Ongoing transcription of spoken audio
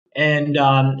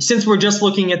And since we're just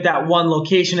looking at that one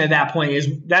location at that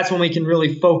point, that's when we can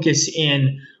really focus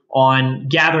in on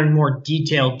gathering more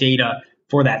detailed data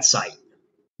for that site.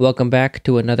 Welcome back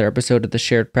to another episode of the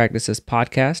Shared Practices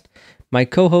podcast. My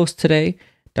co-host today,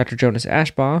 Dr. Jonas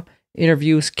Ashbaugh,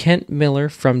 interviews Kent Miller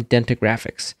from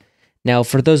Dentalgraphics. Now,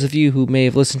 for those of you who may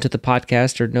have listened to the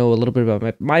podcast or know a little bit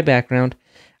about my background,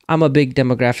 I'm a big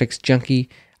demographics junkie.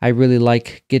 I really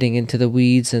like getting into the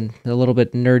weeds and a little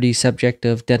bit nerdy subject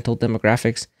of dental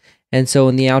demographics. And so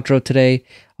in the outro today,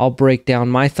 I'll break down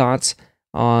my thoughts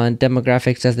on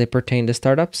demographics as they pertain to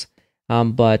startups.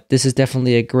 But this is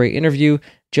definitely a great interview.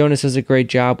 Jonas does a great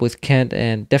job with Kent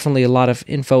and definitely a lot of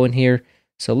info in here.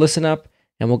 So listen up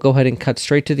and we'll go ahead and cut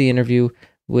straight to the interview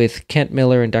with Kent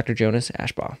Miller and Dr. Jonas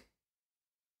Ashbaugh.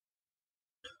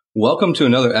 Welcome to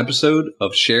another episode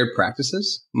of Shared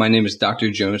Practices. My name is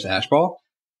Dr. Jonas Ashbaugh.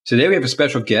 Today we have a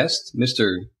special guest,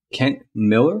 Mr. Kent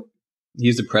Miller.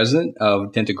 He's the president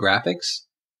of Dentalgraphics.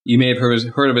 You may have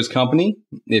heard of his company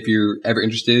if you're ever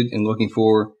interested in looking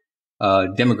for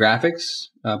demographics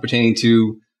pertaining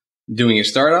to doing a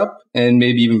startup and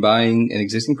maybe even buying an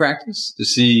existing practice to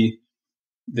see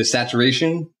the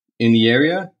saturation in the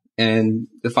area and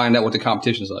to find out what the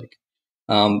competition is like.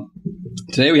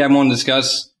 Today we have one to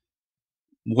discuss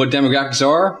what demographics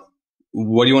are,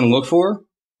 what do you want to look for,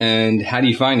 and how do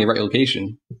you find the right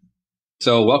location?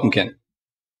 So welcome, Kent.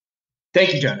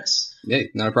 Thank you, Jonas. Hey,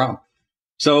 not a problem.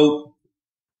 So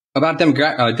about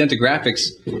Dentalgraphics,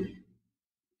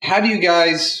 how do you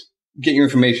guys get your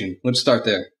information? Let's start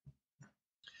there.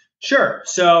 Sure.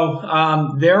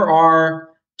 So there are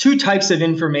two types of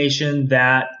information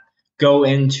that go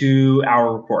into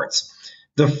our reports.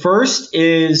 The first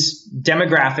is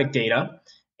demographic data.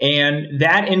 And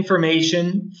that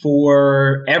information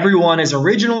for everyone is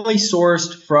originally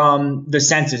sourced from the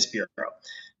Census Bureau.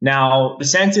 Now, the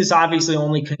census obviously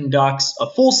only conducts a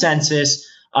full census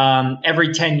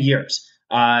every 10 years.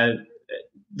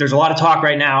 There's a lot of talk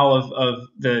right now of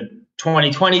the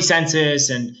 2020 census,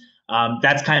 and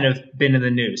that's kind of been in the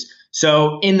news.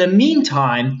 So in the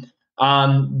meantime,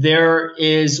 there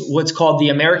is what's called the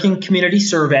American Community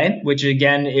Survey, which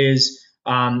again is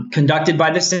conducted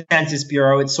by the Census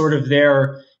Bureau. It's sort of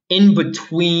their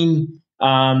in-between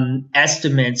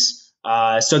estimates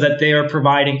so that they are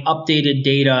providing updated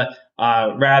data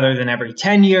rather than every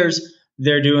 10 years.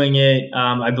 They're doing it,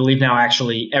 I believe now,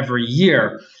 actually every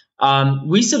year.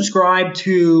 We subscribe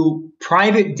to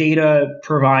private data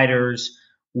providers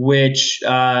which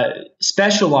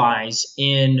specialize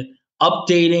in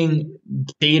updating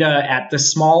data at the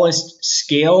smallest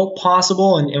scale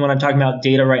possible. And when I'm talking about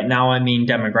data right now, I mean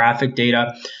demographic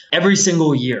data every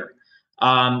single year.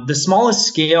 The smallest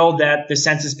scale that the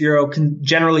Census Bureau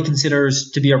generally considers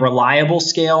to be a reliable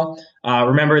scale.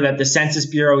 Remember that the Census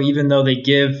Bureau, even though they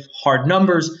give hard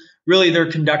numbers, really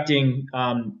they're conducting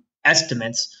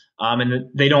estimates. And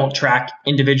they don't track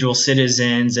individual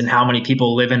citizens and how many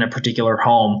people live in a particular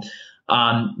home.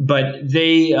 But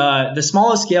the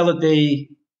smallest scale that they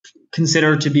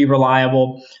consider to be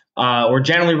reliable or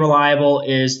generally reliable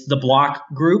is the block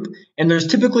group. And there's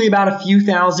typically about a few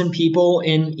thousand people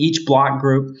in each block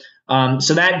group.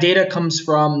 So that data comes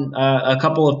from a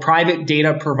couple of private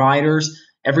data providers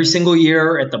every single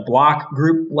year at the block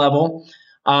group level.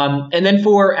 And then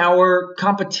for our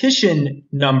competition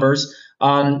numbers,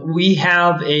 we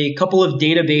have a couple of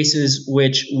databases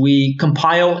which we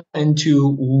compile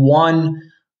into one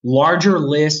larger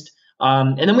list.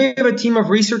 And then we have a team of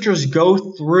researchers go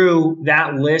through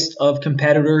that list of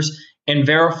competitors and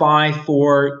verify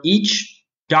for each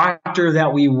doctor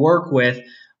that we work with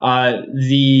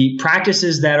the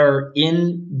practices that are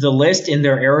in the list in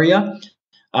their area.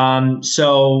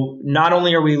 So not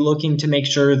only are we looking to make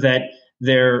sure that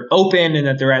they're open and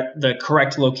that they're at the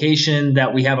correct location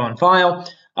that we have on file,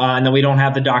 and that we don't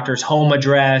have the doctor's home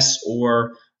address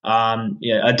or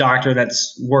a doctor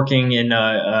that's working in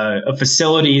a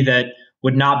facility that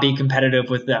would not be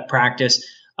competitive with that practice,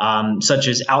 such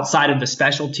as outside of the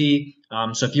specialty.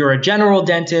 So if you're a general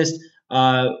dentist,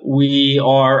 we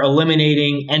are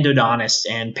eliminating endodontists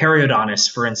and periodontists,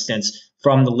 for instance,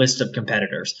 from the list of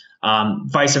competitors.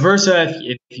 Vice versa,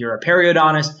 if you're a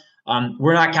periodontist,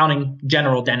 we're not counting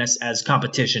general dentists as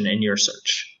competition in your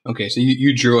search. Okay, so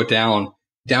you drew it down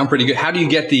pretty good. How do you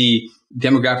get the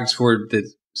demographics for the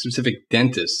specific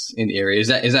dentists in the area? Is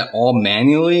that all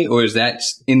manually, or is that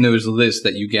in those lists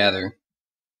that you gather?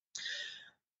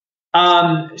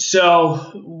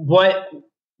 So what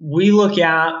we look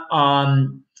at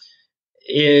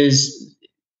is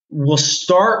we'll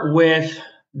start with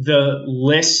the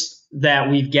lists that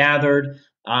we've gathered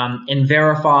and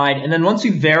verified. And then once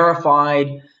we've verified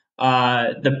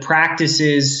the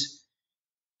practices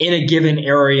in a given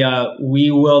area, we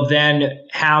will then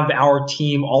have our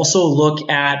team also look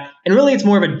at, and really it's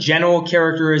more of a general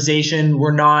characterization.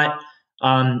 We're not,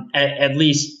 at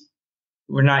least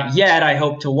we're not yet, I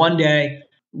hope to one day,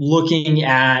 looking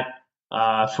at,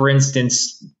 for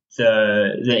instance,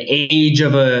 the age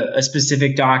of a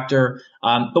specific doctor.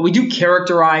 But we do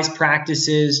characterize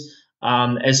practices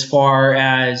as far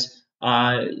as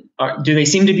do they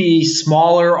seem to be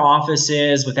smaller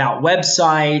offices without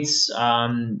websites,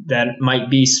 that might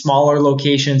be smaller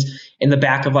locations in the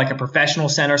back of like a professional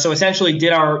center. So essentially,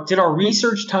 did our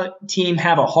research team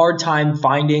have a hard time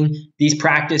finding these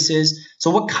practices? So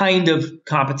what kind of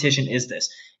competition is this?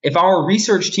 If our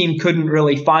research team couldn't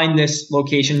really find this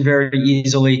location very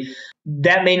easily,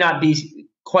 that may not be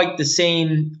quite the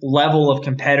same level of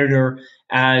competitor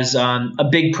as a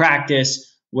big practice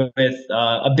with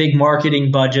a big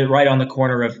marketing budget right on the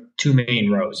corner of two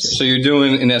main roads. So you're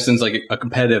doing, in essence, like a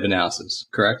competitive analysis,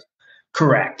 correct?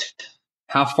 Correct.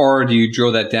 How far do you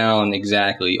drill that down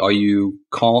exactly? Are you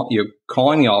you're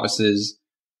calling the offices?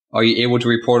 Are you able to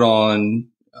report on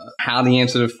how they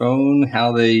answer the phone,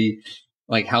 how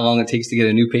long it takes to get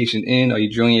a new patient in? Are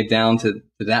you drilling it down to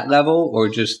that level, or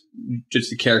just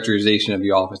the characterization of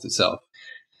the office itself?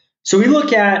 So we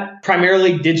look at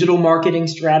primarily digital marketing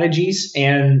strategies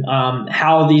and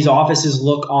how these offices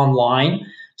look online.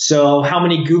 So how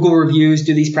many Google reviews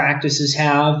do these practices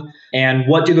have, and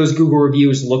what do those Google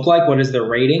reviews look like? What is their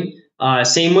rating?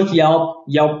 Same with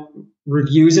Yelp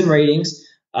reviews and ratings.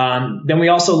 Then we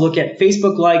also look at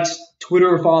Facebook likes,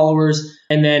 Twitter followers,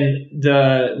 and then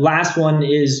the last one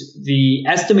is the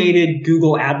estimated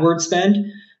Google AdWords spend.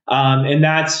 And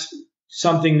that's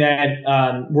something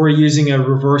that we're using a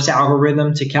reverse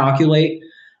algorithm to calculate.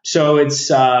 So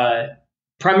it's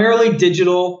primarily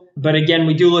digital, but again,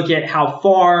 we do look at how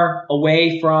far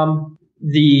away from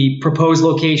the proposed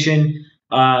location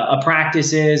a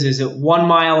practice is. Is it 1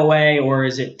 mile away, or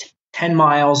is it 10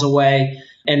 miles away?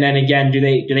 And then again, do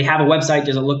they have a website?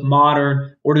 Does it look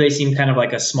modern, or do they seem kind of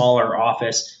like a smaller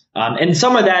office? And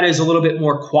some of that is a little bit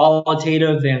more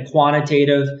qualitative than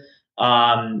quantitative.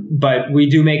 But we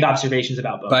do make observations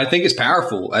about both. But I think it's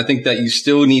powerful. I think that you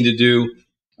still need to do,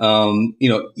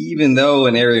 even though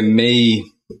an area may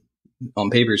on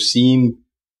paper seem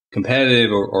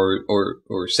competitive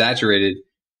or saturated,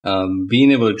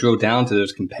 being able to drill down to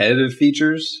those competitive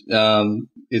features,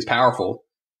 is powerful.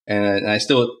 And I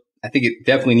think it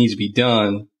definitely needs to be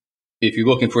done if you're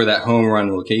looking for that home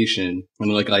run location.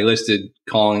 And like I listed,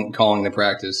 calling the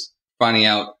practice, finding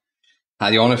out how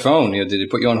you're on the phone. Did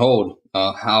it put you on hold?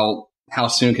 How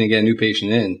soon can they get a new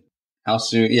patient in? How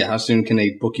soon can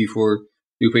they book you for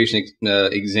new patient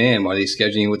exam? Are they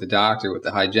scheduling with the doctor, with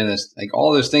the hygienist? Like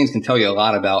all those things can tell you a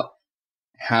lot about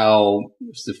how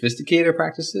sophisticated a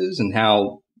practice is and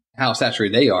how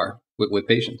saturated they are with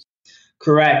patients.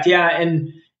 Correct. Yeah.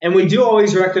 And we do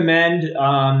always recommend,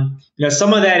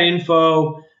 some of that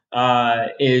info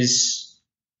is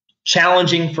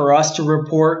challenging for us to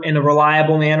report in a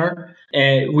reliable manner.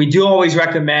 And we do always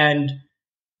recommend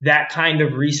that kind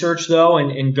of research, though,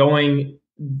 and going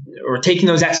or taking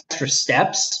those extra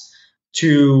steps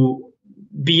to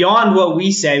beyond what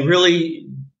we say, really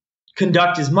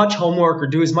conduct as much homework or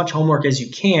do as much homework as you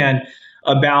can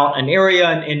about an area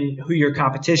and who your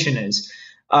competition is.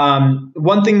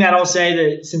 One thing that I'll say,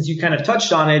 that since you kind of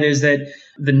touched on it, is that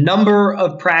the number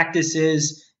of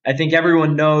practices, I think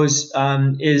everyone knows,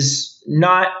 is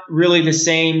not really the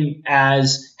same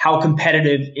as how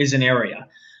competitive is an area.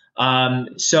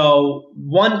 So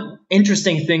one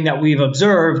interesting thing that we've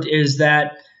observed is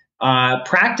that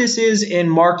practices in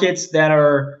markets that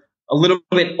are a little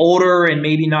bit older and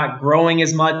maybe not growing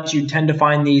as much, you tend to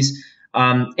find these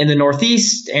in the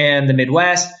Northeast and the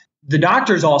Midwest. The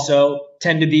doctors also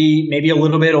tend to be maybe a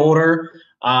little bit older.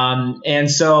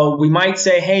 And so we might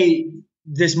say, hey,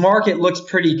 this market looks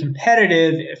pretty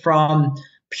competitive from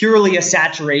purely a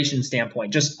saturation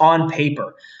standpoint, just on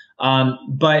paper.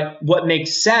 But what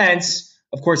makes sense,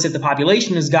 of course, if the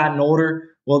population has gotten older,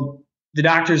 well, the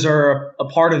doctors are a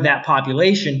part of that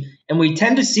population. And we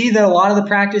tend to see that a lot of the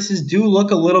practices do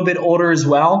look a little bit older as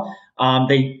well.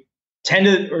 They tend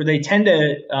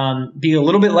to be a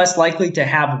little bit less likely to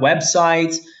have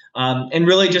websites and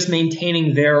really just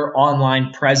maintaining their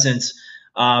online presence.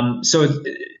 So it's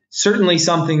certainly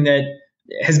something that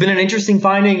has been an interesting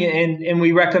finding, and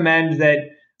we recommend that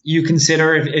you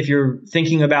consider if you're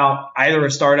thinking about either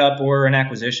a startup or an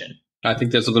acquisition. I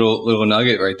think that's a little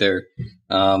nugget right there.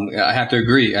 I have to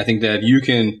agree. I think that if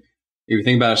you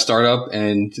think about a startup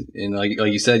and like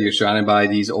you said, you're surrounded by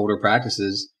these older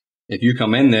practices. If you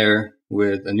come in there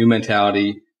with a new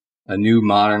mentality, a new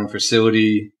modern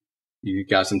facility, you've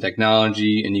got some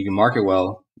technology, and you can market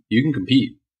well, you can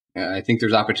compete. I think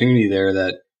there's opportunity there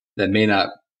that may not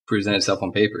present itself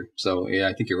on paper. So yeah,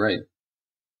 I think you're right.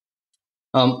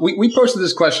 We posted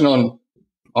this question on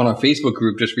our Facebook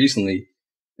group just recently,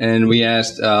 and we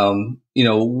asked,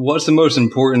 what's the most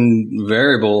important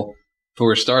variable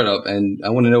for a startup? And I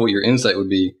want to know what your insight would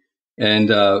be. And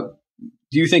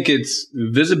do you think it's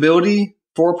visibility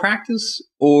for a practice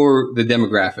or the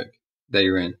demographic that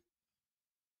you're in?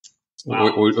 Wow.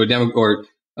 Or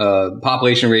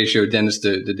population ratio, dentist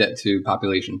to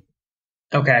population?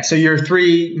 Okay, so your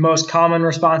three most common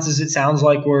responses, it sounds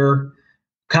like, were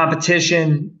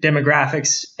competition,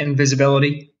 demographics, and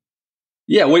visibility.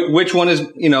 Yeah, which one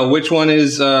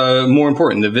is more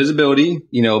important? The visibility,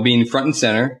 being front and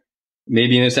center,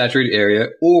 maybe in a saturated area,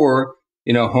 or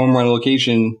home run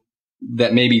location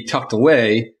that may be tucked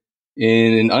away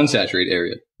in an unsaturated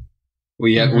area.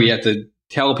 We have to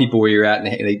tell people where you're at, and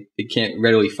they can't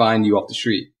readily find you off the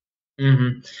street.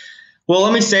 Mm-hmm. Well,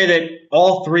 let me say that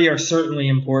all three are certainly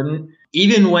important.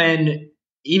 Even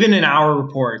in our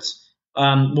reports,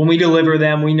 when we deliver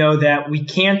them, we know that we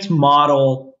can't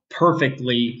model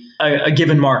perfectly a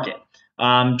given market.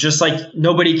 Just like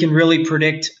nobody can really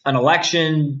predict an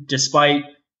election, despite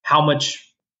how much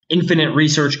infinite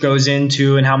research goes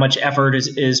into and how much effort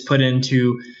is put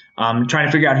into trying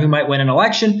to figure out who might win an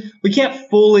election. We can't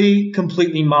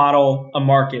completely model a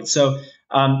market. So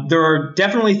there are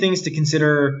definitely things to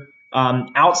consider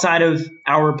outside of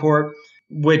our report,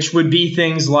 which would be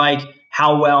things like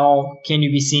how well can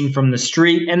you be seen from the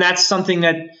street? And that's something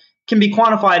that can be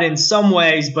quantified in some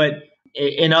ways, but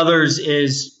in others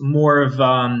is more of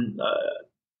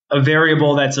a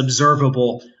variable that's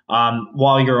observable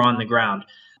while you're on the ground.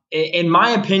 In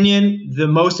my opinion, the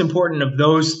most important of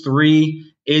those three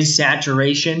is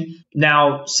saturation.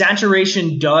 Now,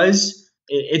 saturation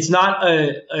it's not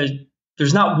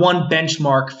there's not one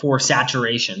benchmark for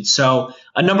saturation. So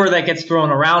a number that gets thrown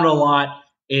around a lot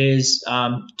is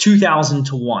 2,000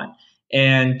 to 1.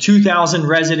 And 2,000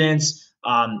 residents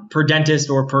per dentist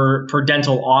or per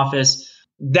dental office.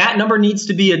 That number needs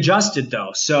to be adjusted,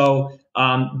 though. So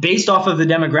based off of the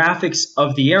demographics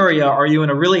of the area, are you in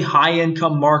a really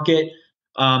high-income market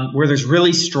where there's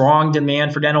really strong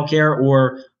demand for dental care,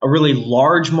 or a really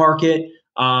large market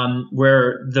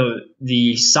where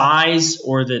the size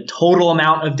or the total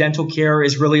amount of dental care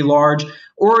is really large?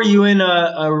 Or are you in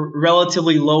a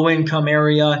relatively low-income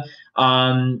area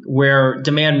where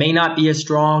demand may not be as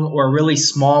strong, or a really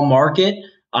small market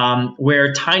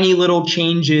where tiny little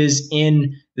changes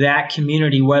in that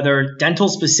community, whether dental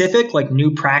specific, like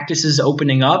new practices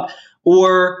opening up,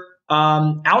 or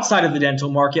outside of the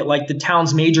dental market, like the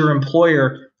town's major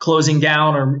employer closing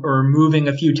down or moving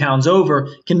a few towns over,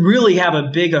 can really have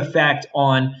a big effect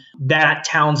on that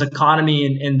town's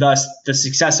economy and thus the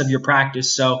success of your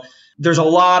practice. So there's a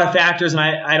lot of factors, and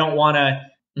I don't want to,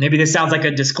 maybe this sounds like a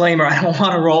disclaimer, I don't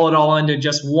want to roll it all into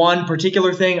just one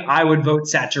particular thing. I would vote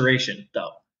saturation,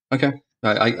 though. Okay.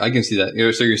 I can see that.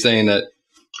 So you're saying that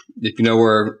if you know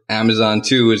where Amazon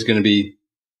 2 is going to be,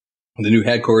 the new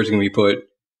headquarters is going to be put,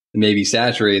 it may be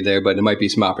saturated there, but there might be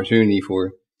some opportunity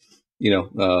for,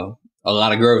 a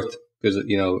lot of growth, because,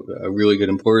 really good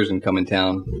employers can come in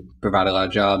town, provide a lot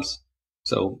of jobs.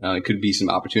 So it could be some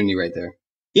opportunity right there.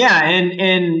 Yeah.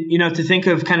 And to think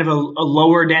of kind of a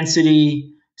lower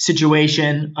density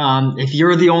situation, if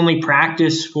you're the only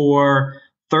practice for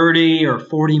 30 or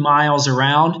 40 miles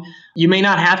around, you may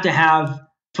not have to have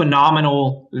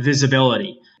phenomenal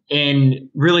visibility. In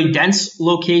really dense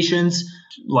locations,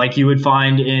 like you would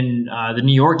find in the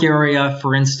New York area,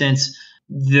 for instance,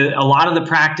 a lot of the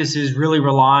practices really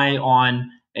rely on,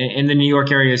 in the New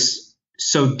York area is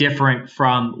so different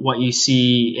from what you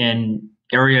see in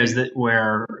areas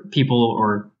where people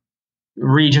or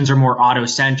regions are more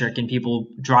auto-centric and people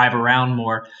drive around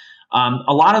more.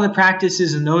 A lot of the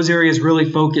practices in those areas really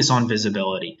focus on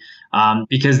visibility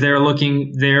because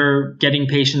they're getting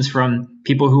patients from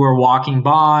people who are walking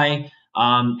by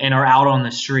and are out on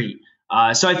the street.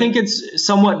 So I think it's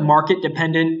somewhat market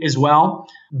dependent as well,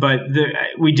 but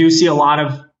we do see a lot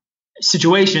of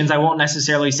situations. I won't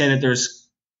necessarily say that there's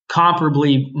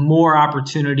comparably more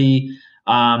opportunity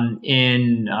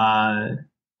in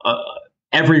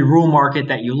every rural market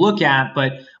that you look at,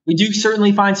 but we do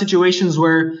certainly find situations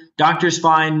where doctors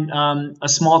find a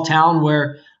small town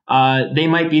where they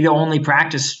might be the only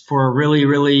practice for a really,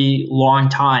 really long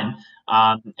time.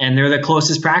 And they're the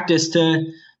closest practice to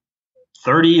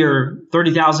 30 or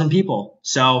 30,000 people.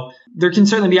 So there can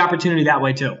certainly be opportunity that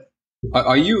way too.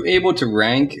 Are you able to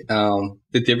rank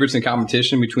the difference in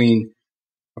competition between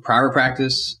a private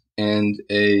practice and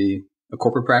a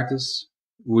corporate practice?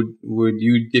 Would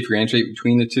you differentiate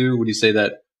between the two? Would you say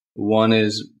that one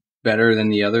is better than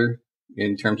the other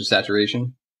in terms of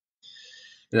saturation?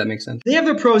 Does that make sense? They have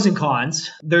their pros and cons.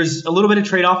 There's a little bit of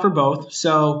trade-off for both.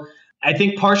 So I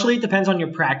think partially it depends on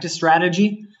your practice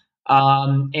strategy.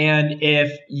 And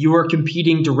if you are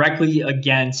competing directly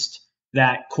against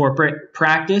that corporate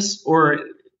practice,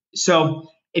 so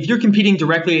if you're competing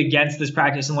directly against this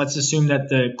practice, and let's assume that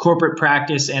the corporate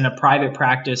practice and a private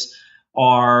practice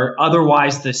are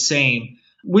otherwise the same,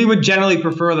 we would generally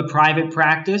prefer the private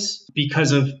practice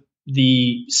because of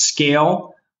the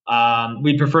scale.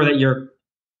 We'd prefer that you're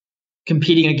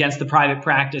competing against the private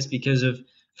practice because of,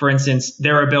 for instance,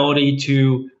 their ability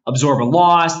to absorb a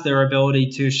loss, their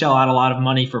ability to shell out a lot of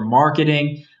money for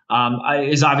marketing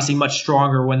is obviously much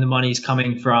stronger when the money is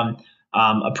coming from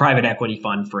a private equity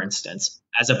fund, for instance,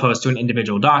 as opposed to an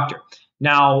individual doctor.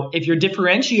 Now, if you're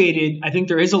differentiated, I think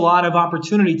there is a lot of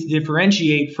opportunity to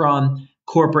differentiate from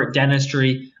corporate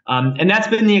dentistry. And that's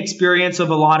been the experience of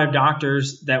a lot of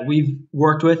doctors that we've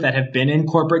worked with that have been in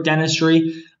corporate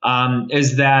dentistry,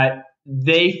 is that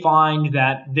they find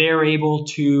that they're able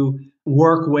to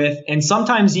work with, and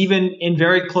sometimes even in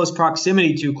very close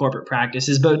proximity to corporate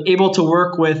practices, but able to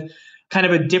work with kind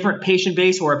of a different patient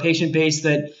base, or a patient base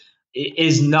that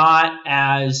is not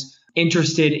as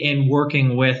interested in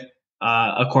working with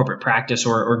a corporate practice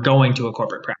or going to a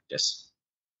corporate practice.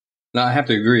 No, I have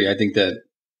to agree. I think that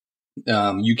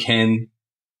you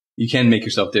can make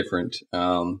yourself different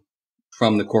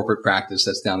from the corporate practice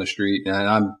that's down the street.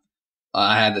 And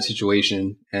I had that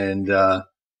situation, and I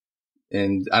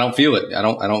don't feel it. I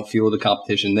don't feel the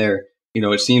competition there. You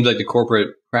know, it seems like the corporate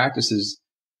practices,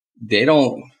 they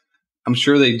don't. I'm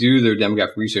sure they do their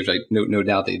demographic research. No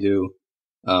doubt they do,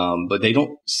 but they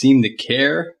don't seem to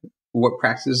care what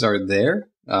practices are there.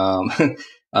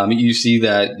 You see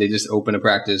that they just open a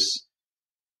practice.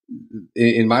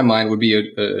 In my mind, would be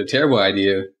a terrible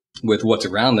idea with what's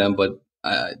around them, but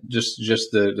just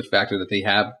the factor that they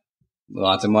have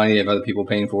lots of money, have other people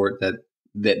paying for it,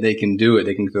 that they can do it.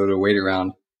 They can throw their weight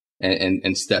around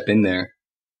and step in there.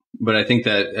 But I think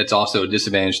that it's also a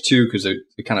disadvantage too, because they're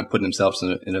kind of putting themselves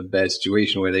in a bad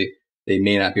situation where they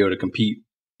may not be able to compete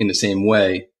in the same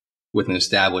way with an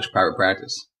established private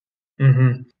practice.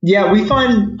 Mm-hmm. Yeah, we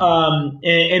find,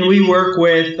 and we work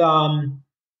with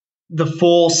the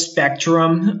full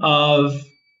spectrum of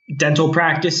dental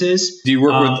practices. Do you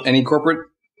work with any corporate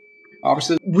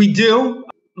offices? We do.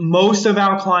 Most of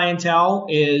our clientele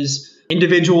is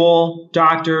individual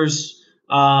doctors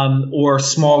or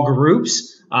small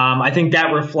groups. I think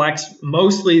that reflects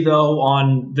mostly, though,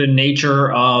 on the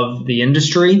nature of the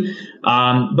industry.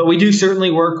 But we do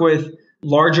certainly work with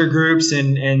larger groups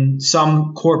and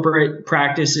some corporate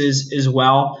practices as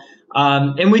well.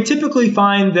 And we typically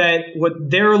find that what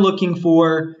they're looking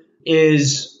for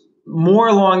is more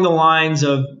along the lines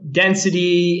of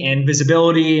density and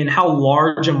visibility and how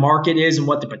large a market is and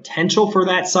what the potential for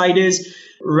that site is,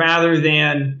 rather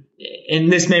than,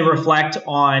 and this may reflect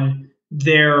on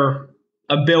their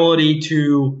ability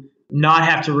to not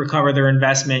have to recover their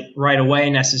investment right away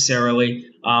necessarily,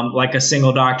 like a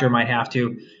single doctor might have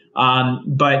to.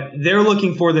 But they're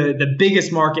looking for the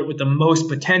biggest market with the most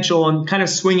potential, and kind of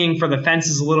swinging for the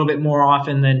fences a little bit more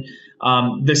often than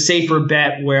the safer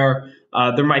bet where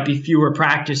there might be fewer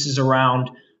practices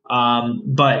around,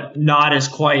 but not as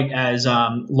quite as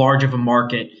large of a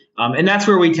market. And that's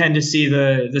where we tend to see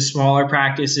the smaller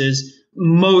practices.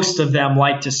 Most of them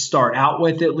like to start out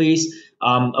with, at least.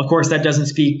 Of course, that doesn't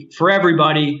speak for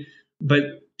everybody, but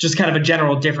just kind of a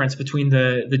general difference between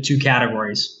the two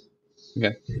categories.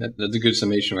 Okay, that's a good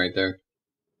summation right there.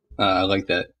 I like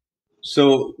that.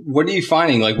 So what are you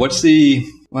finding? Like, what's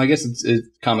well, I guess it's a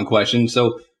common question.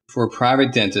 So for a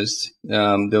private dentist, they're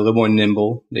a little more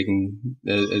nimble. They can,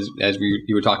 as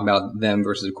you were talking about them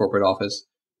versus a corporate office.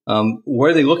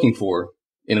 What are they looking for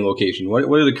in a location? What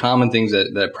are the common things that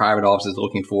a private office is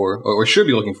looking for or should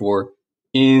be looking for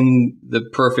in the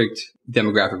perfect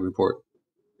demographic report?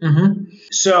 Mm-hmm.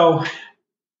 So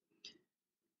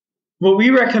what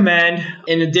we recommend,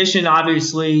 in addition,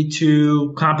 obviously,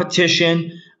 to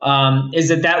competition, is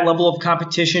that level of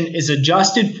competition is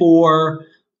adjusted for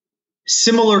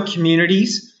similar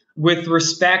communities with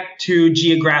respect to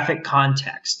geographic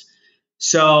context.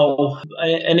 So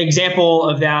an example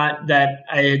of that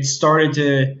I had started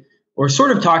to, or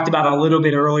sort of talked about a little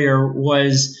bit earlier,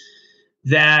 was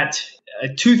that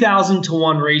a 2,000 to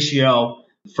 1 ratio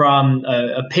from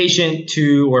a patient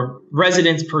to, or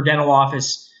residents per dental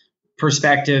office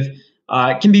perspective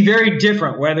can be very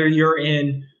different, whether you're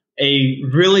in a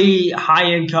really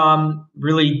high income,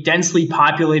 really densely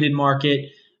populated market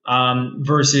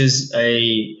versus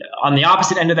on the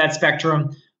opposite end of that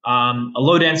spectrum, a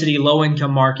low density, low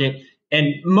income market.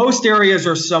 And most areas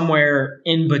are somewhere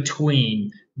in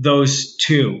between those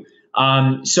two.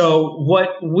 So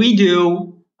what we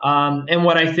do, and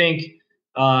what I think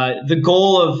the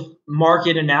goal of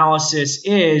market analysis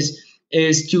is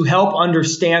to help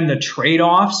understand the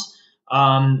trade-offs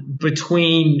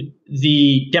between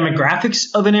the demographics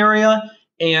of an area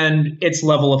and its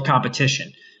level of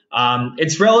competition.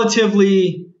 It's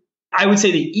relatively, I would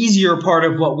say, the easier part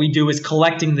of what we do is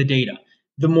collecting the data.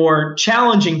 The more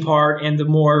challenging part and the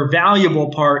more valuable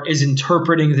part is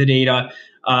interpreting the data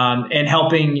and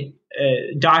helping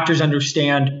doctors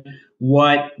understand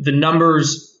what the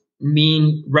numbers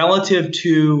mean relative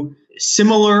to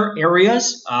similar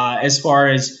areas as far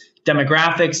as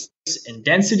demographics and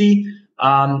density,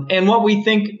 and what we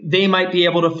think they might be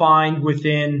able to find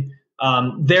within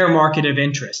their market of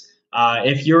interest.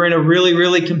 If you're in a really,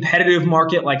 really competitive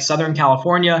market like Southern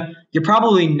California, you're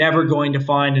probably never going to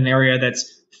find an area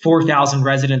that's 4,000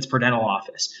 residents per dental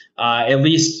office. At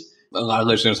least a lot of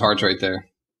listeners' hearts right there.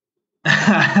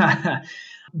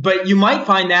 But you might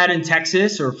find that in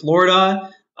Texas or Florida,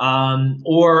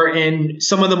 or in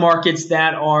some of the markets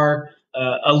that are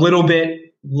a little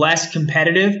bit less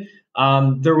competitive.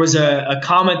 There was a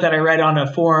comment that I read on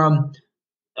a forum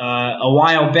a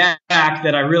while back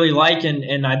that I really like,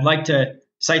 and I'd like to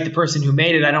cite the person who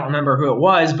made it. I don't remember who it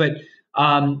was, but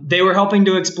they were helping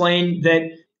to explain that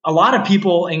a lot of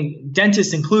people, and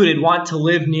dentists included, want to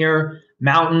live near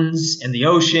mountains and the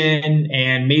ocean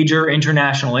and major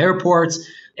international airports.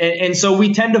 And so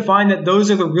we tend to find that those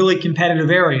are the really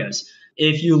competitive areas.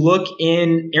 If you look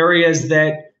in areas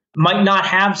that might not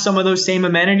have some of those same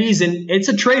amenities, and it's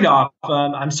a trade-off.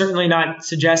 I'm certainly not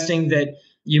suggesting that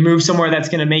you move somewhere that's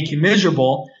going to make you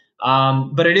miserable,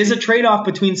 but it is a trade-off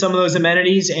between some of those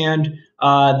amenities and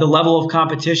the level of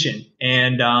competition.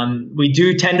 And we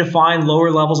do tend to find lower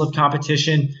levels of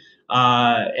competition.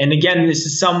 And again, this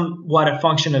is somewhat a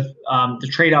function of the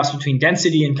trade-offs between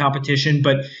density and competition,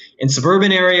 but in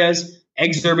suburban areas,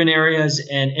 exurban areas,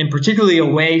 and particularly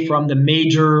away from the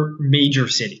major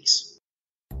cities.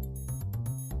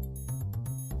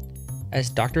 As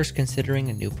doctors considering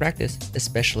a new practice,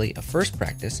 especially a first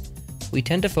practice, we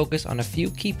tend to focus on a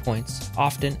few key points,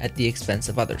 often at the expense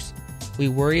of others. We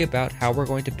worry about how we're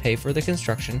going to pay for the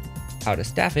construction, how to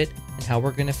staff it, and how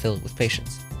we're going to fill it with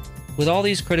patients. With all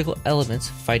these critical elements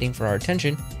fighting for our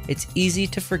attention, it's easy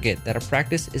to forget that a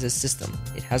practice is a system.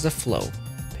 It has a flow.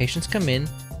 Patients come in,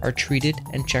 are treated,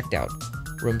 and checked out.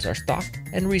 Rooms are stocked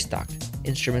and restocked.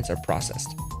 Instruments are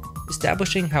processed.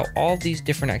 Establishing how all these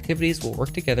different activities will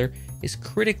work together is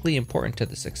critically important to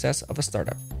the success of a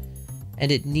startup.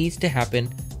 And it needs to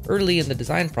happen early in the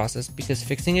design process because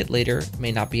fixing it later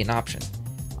may not be an option.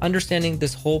 Understanding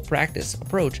this whole practice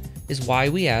approach is why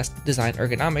we asked Design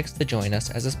Ergonomics to join us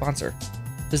as a sponsor.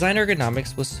 Design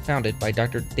Ergonomics was founded by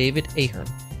Dr. David Ahern,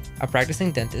 a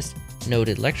practicing dentist,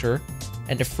 noted lecturer,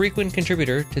 and a frequent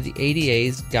contributor to the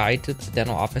ADA's Guide to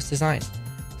Dental Office Design.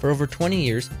 For over 20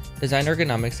 years, Design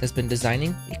Ergonomics has been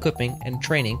designing, equipping, and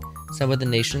training some of the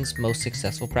nation's most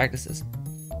successful practices.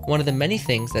 One of the many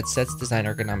things that sets Design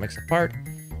Ergonomics apart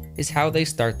is how they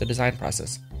start the design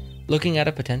process. Looking at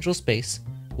a potential space,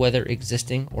 whether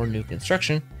existing or new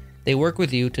construction, they work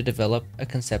with you to develop a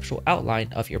conceptual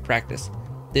outline of your practice.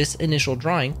 This initial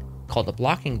drawing, called a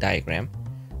blocking diagram,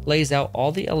 lays out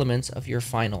all the elements of your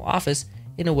final office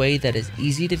in a way that is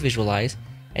easy to visualize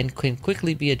and can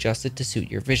quickly be adjusted to suit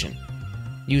your vision.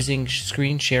 Using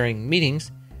screen sharing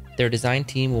meetings, their design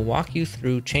team will walk you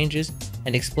through changes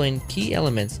and explain key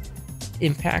elements that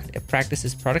impact a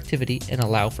practice's productivity and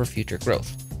allow for future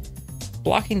growth.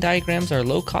 Blocking diagrams are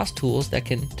low-cost tools that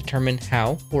can determine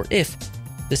how or if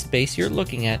the space you're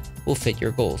looking at will fit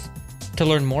your goals. To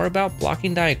learn more about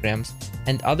blocking diagrams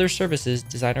and other services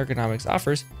Design Ergonomics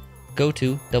offers, go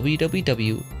to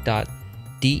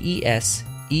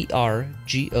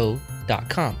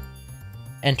www.desergo.com.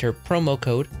 Enter promo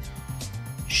code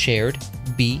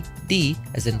SHAREDBD,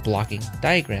 as in blocking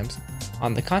diagrams,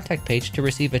 on the contact page to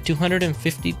receive a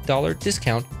 $250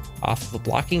 discount off of a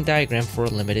blocking diagram for a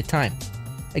limited time.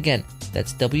 Again,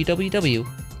 that's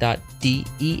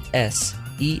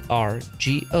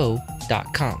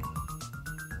www.desergo.com.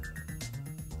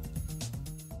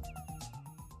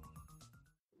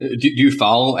 Do you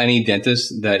follow any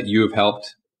dentists that you have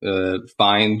helped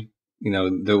find,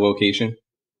 the location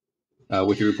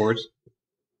with your reports?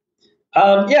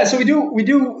 Yeah, so we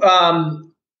do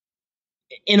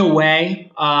in a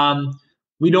way.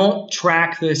 We don't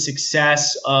track the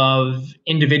success of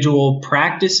individual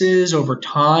practices over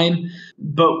time,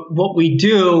 but what we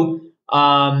do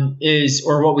is,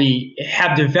 or what we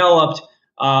have developed,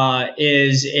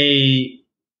 is a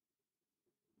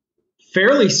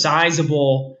fairly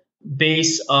sizable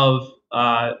base of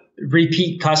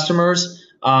repeat customers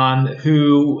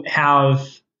who have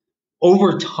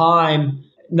over time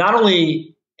not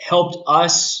only helped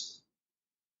us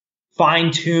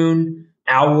fine tune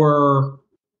our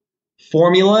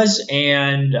formulas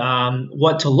and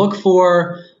what to look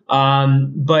for,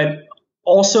 but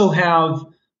also have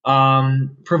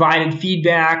provided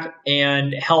feedback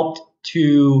and helped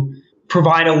to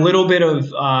provide a little bit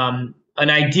of an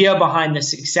idea behind the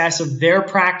success of their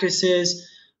practices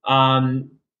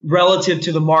relative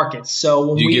to the markets. So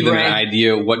when do you give them an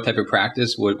idea what type of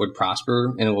practice would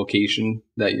prosper in a location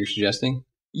that you're suggesting?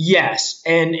 Yes.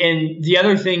 And the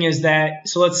other thing is that,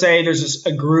 so let's say there's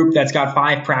a group that's got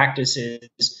 5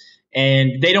 practices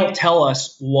and they don't tell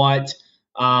us what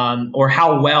or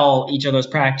how well each of those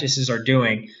practices are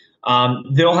doing.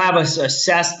 They'll have us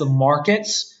assess the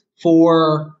markets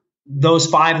for those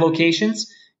 5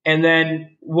 locations, and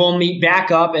then we'll meet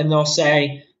back up and they'll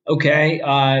say,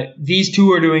 okay, these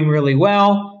 2 are doing really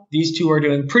well, these 2 are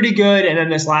doing pretty good, and then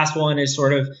this last one is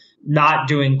sort of not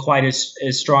doing quite as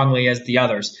strongly as the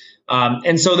others.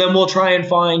 And so then we'll try and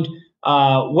find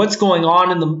what's going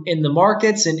on in the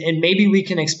markets, and maybe we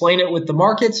can explain it with the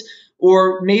markets,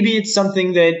 or maybe it's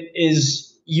something that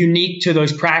is unique to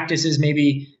those practices.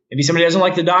 Maybe somebody doesn't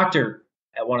like the doctor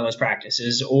at one of those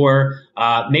practices, or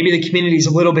maybe the community is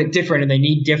a little bit different and they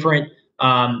need different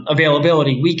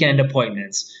availability, weekend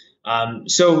appointments.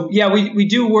 So yeah, we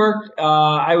do work,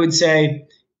 I would say,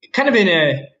 kind of in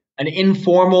an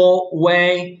informal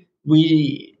way.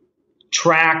 We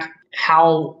track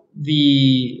how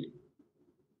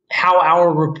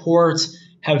our reports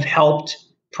have helped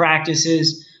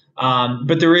practices.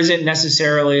 But there isn't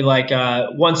necessarily like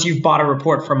once you've bought a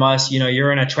report from us,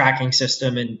 you're in a tracking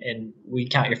system and we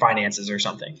count your finances or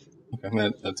something.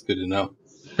 Okay, that's good to know.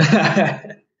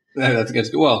 That's good.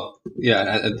 Well,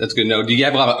 yeah, that's good to know. Do you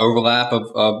have a lot of overlap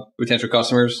of potential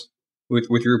customers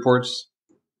with your reports?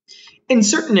 In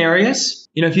certain areas,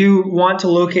 if you want to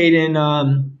locate in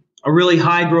a really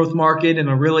high growth market and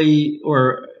a really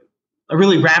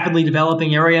rapidly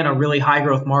developing area in a really high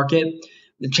growth market,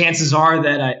 the chances are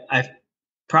that I've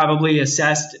probably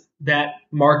assessed that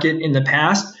market in the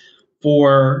past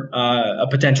for a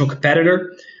potential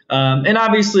competitor. And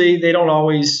obviously, they don't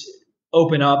always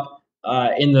open up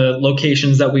in the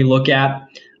locations that we look at.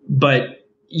 But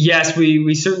yes,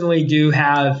 we certainly do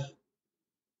have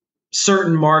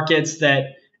certain markets that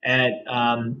at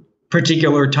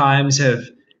particular times have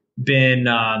been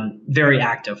very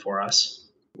active for us.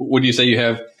 Would you say you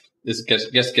have, this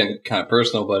gets getting kind of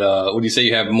personal, but would you say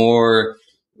you have more,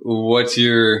 what's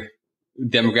your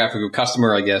demographic of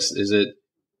customer, I guess? Is it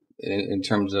in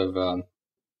terms of,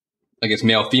 I guess,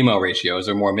 male-female ratio? Is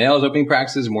there more males opening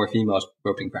practices, more females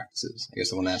opening practices? I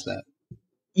guess I want to ask that.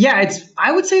 Yeah,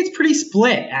 I would say it's pretty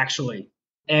split, actually.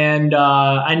 And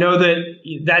I know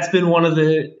that's been one of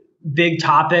the big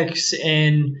topics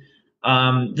in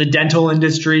the dental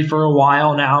industry for a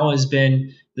while now, has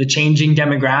been the changing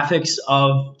demographics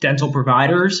of dental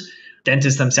providers,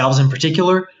 dentists themselves in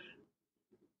particular.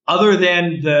 Other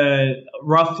than the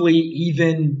roughly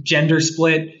even gender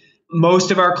split,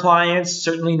 most of our clients,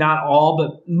 certainly not all,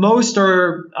 but most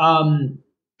are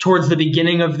towards the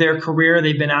beginning of their career.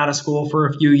 They've been out of school for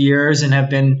a few years and have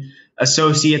been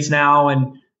associates now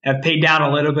and have paid down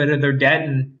a little bit of their debt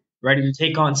and ready to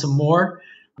take on some more.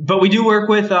 But we do work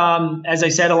with, as I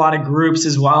said, a lot of groups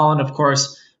as well. And of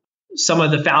course, some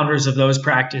of the founders of those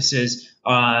practices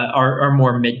are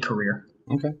more mid-career.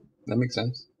 Okay, that makes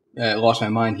sense. I lost my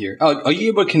mind here. Oh, are you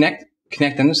able to connect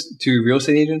dentists to real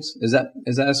estate agents? Is that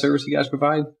a service you guys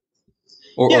provide?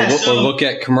 Or look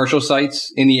at commercial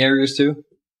sites in the areas too?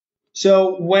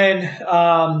 So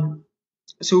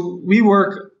so we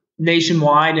work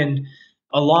nationwide, and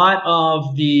a lot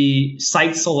of the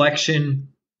site selection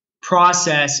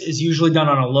process is usually done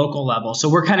on a local level. So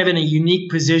we're kind of in a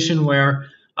unique position where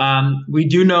we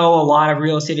do know a lot of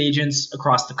real estate agents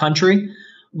across the country.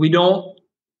 We don't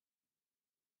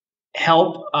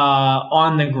help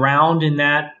on the ground in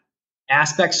that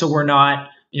aspect, so we're not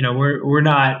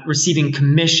receiving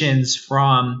commissions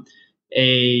from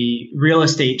a real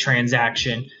estate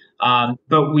transaction,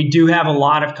 but we do have a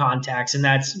lot of contacts, and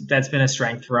that's been a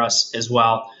strength for us as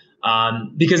well,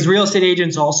 because real estate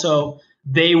agents also,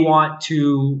 they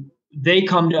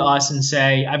come to us and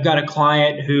say, I've got a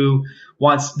client who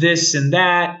wants this and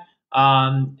that,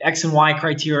 X and Y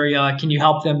criteria. Can you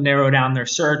help them narrow down their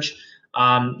search?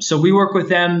 So we work with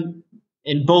them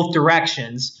in both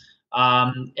directions.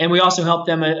 And we also help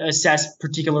them assess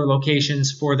particular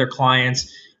locations for their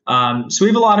clients. So we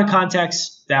have a lot of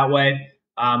context that way.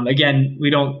 Again, we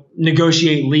don't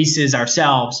negotiate leases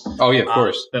ourselves. Oh yeah, of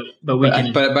course. But we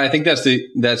can. But I think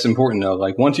that's important though.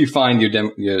 Like once you find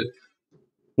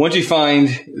once you find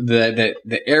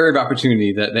the area of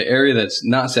opportunity, the area that's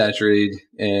not saturated,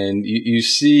 and you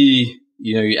see,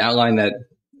 you outline that,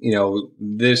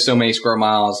 there's so many square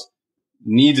miles,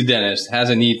 needs a dentist, has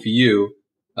a need for you.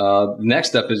 The next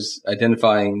step is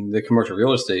identifying the commercial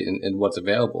real estate and what's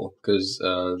available, because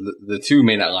the two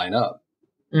may not line up.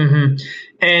 Mm-hmm.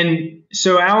 And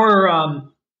so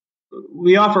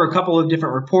we offer a couple of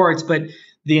different reports, but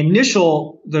the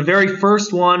very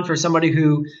first one for somebody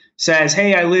who says,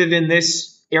 hey, I live in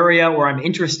this area, or I'm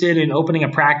interested in opening a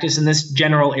practice in this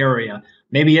general area.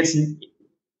 Maybe it's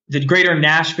the greater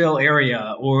Nashville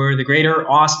area or the greater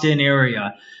Austin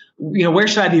area. Where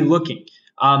should I be looking?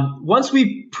 Once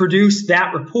we produce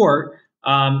that report,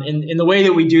 and the way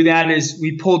that we do that is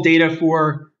we pull data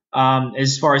for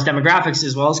as far as demographics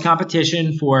as well as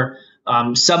competition for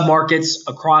submarkets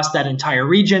across that entire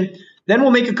region. Then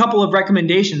we'll make a couple of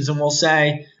recommendations, and we'll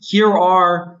say, here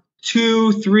are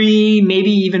 2, 3,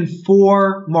 maybe even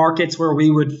 4 markets where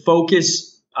we would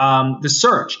focus the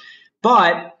search.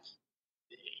 But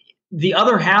the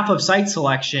other half of site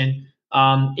selection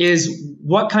is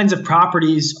what kinds of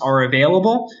properties are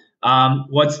available.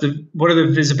 What is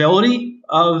the visibility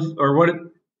of, or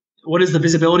what does the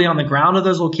visibility on the ground of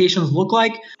those locations look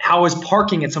like? How is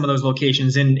parking at some of those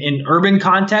locations? In urban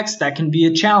context, that can be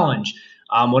a challenge.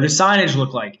 What does signage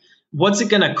look like? What's it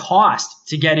going to cost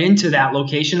to get into that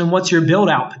location, and what's your build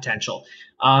out potential?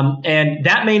 And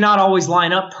that may not always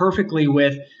line up perfectly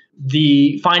with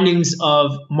the findings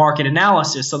of market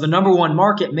analysis. So the number one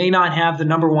market may not have the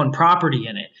number one property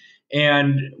in it.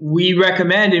 And we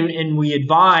recommend and we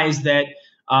advise that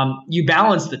you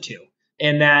balance the two,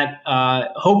 and that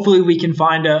hopefully we can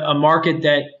find a market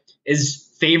that is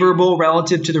favorable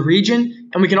relative to the region,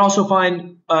 and we can also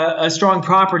find a strong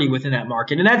property within that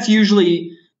market. And that's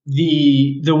usually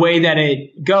the way that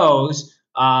it goes.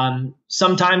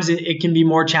 Sometimes it can be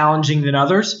more challenging than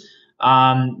others.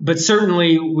 But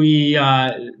certainly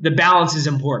the balance is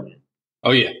important.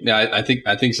 Oh yeah. I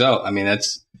think so. I mean,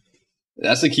 that's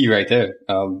the key right there.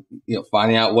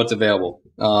 Finding out what's available.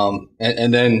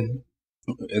 And then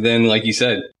like you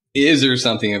said, is there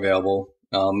something available,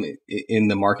 in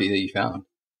the market that you found?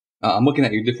 I'm looking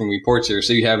at your different reports here.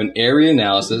 So you have an area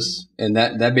analysis, and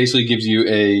that basically gives you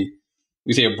a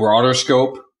broader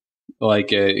scope.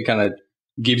 Like it kind of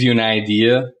gives you an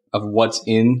idea of what's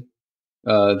in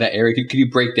that area. Could you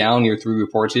break down your 3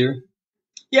 reports here?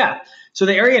 Yeah. So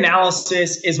the area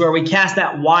analysis is where we cast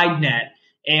that wide net,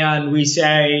 and we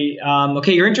say,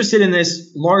 okay, you're interested in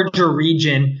this larger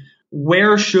region.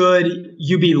 Where should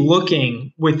you be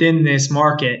looking within this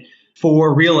market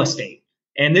for real estate?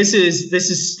 And this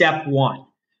is step 1.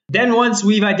 Then once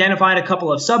we've identified a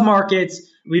couple of submarkets,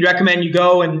 we'd recommend you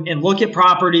go and look at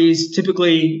properties,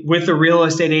 typically with a real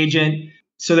estate agent,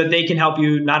 so that they can help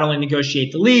you not only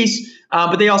negotiate the lease,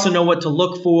 but they also know what to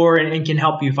look for and can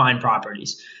help you find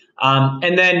properties.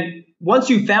 And then once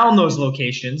you've found those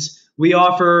locations, we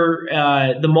offer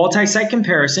the multi-site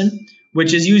comparison,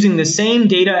 which is using the same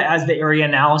data as the area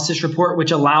analysis report,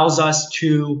 which allows us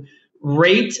to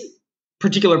rate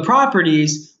particular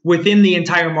properties within the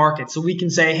entire market. So we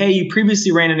can say, hey, you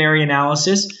previously ran an area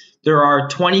analysis. There are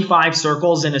 25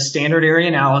 circles in a standard area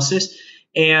analysis,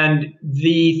 and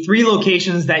the 3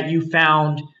 locations that you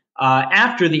found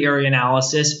after the area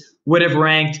analysis would have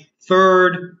ranked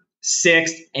 3rd,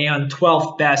 6th, and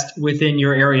 12th best within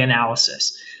your area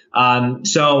analysis.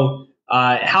 So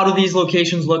how do these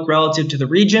locations look relative to the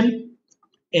region?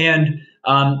 And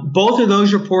both of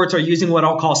those reports are using what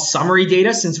I'll call summary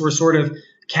data, since we're sort of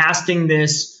casting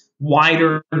this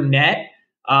wider net.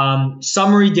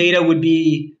 Summary data would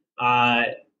be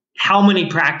how many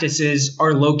practices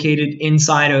are located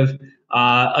inside of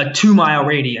a 2-mile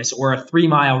radius or a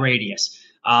 3-mile radius.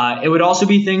 It would also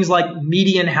be things like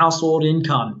median household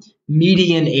income,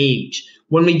 median age.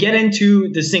 When we get into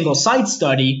the single site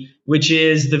study, which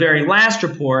is the very last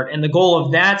report, and the goal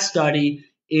of that study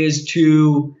is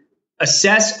to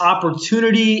assess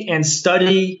opportunity and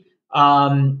study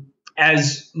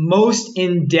as most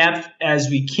in depth as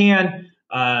we can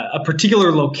a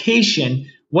particular location.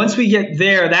 Once we get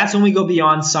there, that's when we go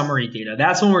beyond summary data.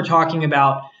 That's when we're talking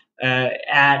about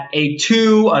at a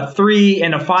 2, a 3,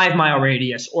 and a 5-mile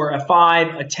radius, or a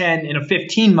 5, a 10, and a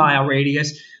 15-mile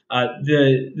radius.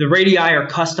 The radii are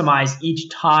customized each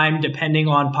time depending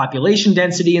on population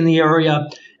density in the area,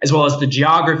 as well as the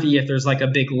geography. If there's like a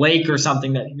big lake or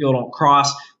something that people don't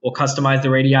cross, we'll customize the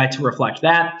radii to reflect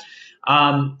that.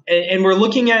 And we're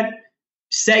looking at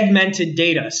segmented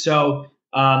data. So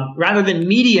rather than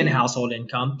median household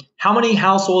income, how many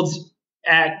households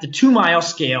at the 2-mile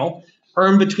scale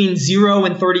earn between $0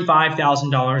 and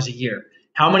 $35,000 a year?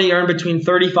 How many earn between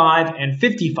 35 and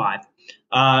 55?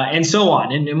 And so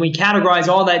on. And we categorize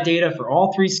all that data for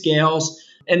all 3 scales.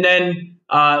 And then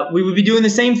we would be doing the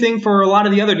same thing for a lot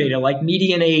of the other data, like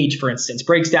median age, for instance,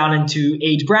 breaks down into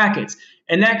age brackets.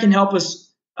 And that can help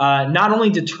us not only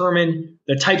determine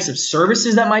the types of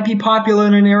services that might be popular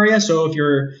in an area. So if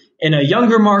you're in a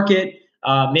younger market,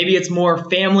 maybe it's more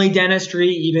family dentistry,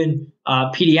 even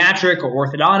pediatric or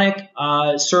orthodontic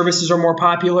services are more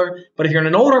popular. But if you're in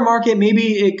an older market,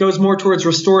 maybe it goes more towards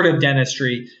restorative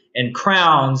dentistry and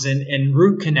crowns and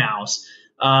root canals.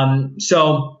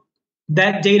 So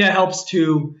that data helps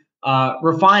to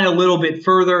refine a little bit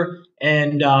further.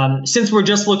 And since we're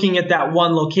just looking at that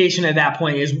one location at that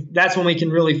point, that's when we can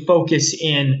really focus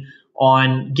in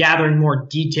on gathering more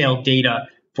detailed data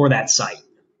for that site.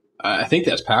 I think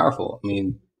that's powerful. I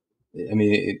mean,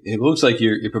 it looks like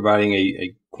you're providing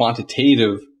a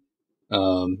quantitative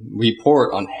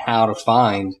report on how to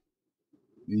find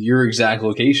your exact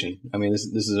location. I mean, this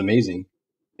is amazing,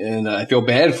 and I feel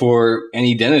bad for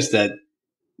any dentist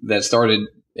that started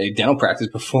a dental practice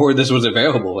before this was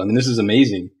available. I mean, this is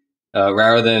amazing.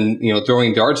 Rather than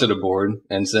throwing darts at a board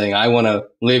and saying, "I want to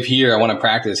live here, I want to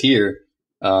practice here,"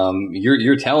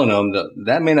 you're telling them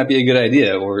that may not be a good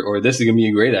idea, or this is going to be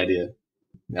a great idea.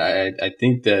 I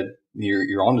think that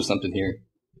you're onto something here.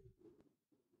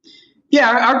 Yeah,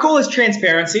 our goal is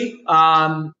transparency.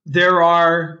 There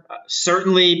are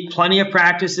certainly plenty of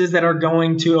practices that are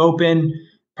going to open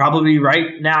probably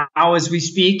right now as we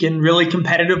speak in really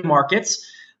competitive markets.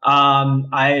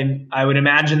 I would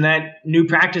imagine that new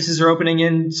practices are opening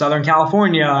in Southern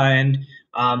California and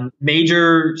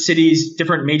major cities,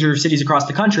 different major cities across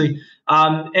the country.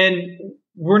 And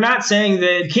we're not saying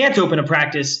that you can't open a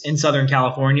practice in Southern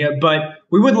California, but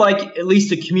we would like at least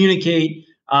to communicate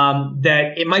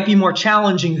that it might be more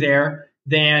challenging there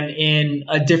than in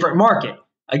a different market.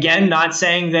 Again, not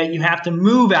saying that you have to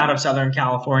move out of Southern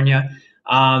California,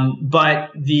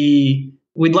 but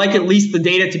we'd like at least the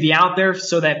data to be out there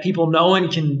so that people know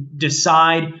and can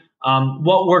decide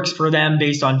what works for them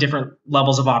based on different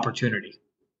levels of opportunity.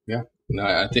 Yeah, no,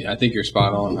 I think you're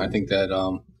spot on. I think that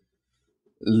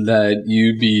that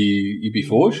you'd be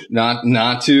foolish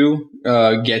not to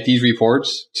get these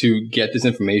reports, to get this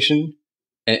information,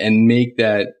 and make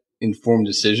that informed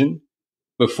decision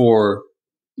before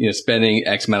spending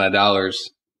X amount of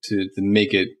dollars to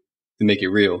make it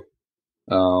real.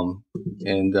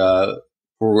 And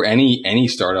for any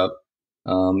startup,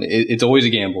 it's always a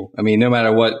gamble. I mean, no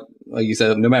matter what, like you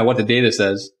said, no matter what the data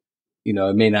says,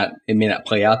 it may not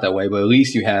play out that way, but at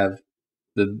least you have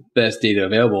the best data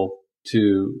available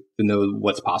to know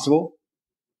what's possible.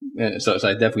 And so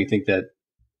I definitely think that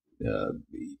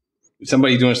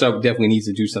somebody doing stuff definitely needs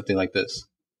to do something like this.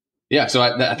 Yeah, so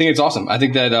I think it's awesome. I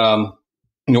think that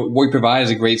what we provide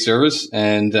is a great service,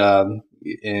 and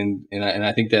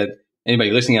I think that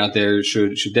anybody listening out there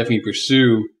should definitely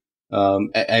pursue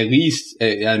at least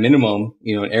at a minimum,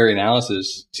 an area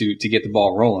analysis to get the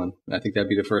ball rolling. I think that'd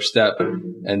be the first step.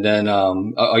 And then,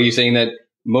 are you saying that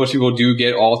most people do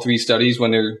get all 3 studies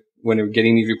when they're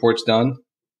getting these reports done?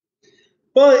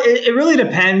 Well, it really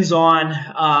depends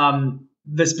on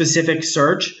the specific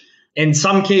search. In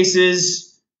some cases,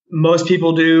 most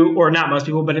people do, or not most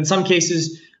people, but in some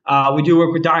cases, we do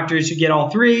work with doctors who get all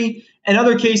 3. In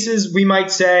other cases, we might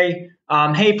say,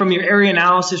 hey, from your area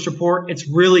analysis report, it's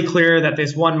really clear that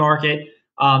this one market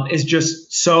is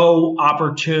just so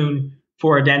opportune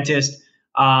for a dentist.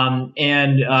 So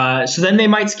then they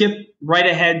might skip right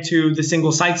ahead to the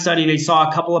single site study. They saw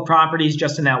a couple of properties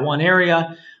just in that one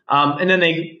area. And then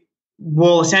they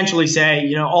will essentially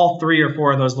say, all 3 or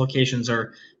 4 of those locations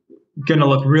are going to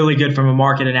look really good from a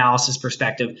market analysis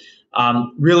perspective.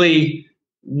 Really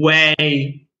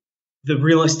weigh the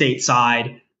real estate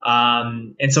side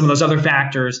and some of those other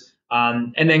factors,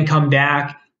 and then come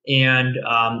back and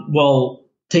we'll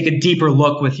take a deeper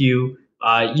look with you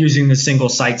using the single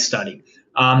site study.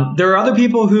 There are other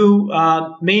people who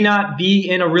may not be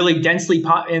in a really densely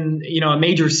a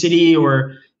major city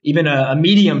or even a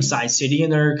medium-sized city,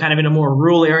 and they're kind of in a more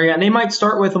rural area, and they might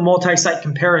start with a multi-site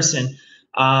comparison.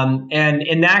 And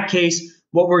in that case,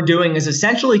 what we're doing is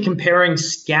essentially comparing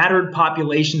scattered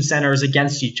population centers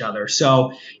against each other.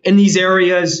 So in these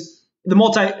areas,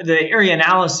 the area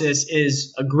analysis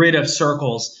is a grid of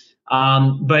circles.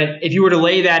 But if you were to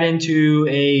lay that into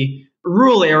a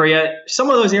rural area, some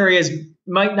of those areas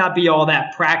might not be all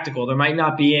that practical. There might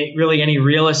not be really any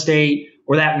real estate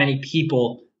or that many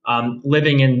people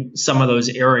living in some of those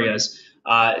areas.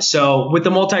 So with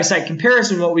the multi-site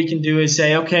comparison, what we can do is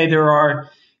say, okay, there are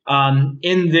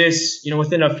in this,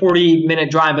 within a 40-minute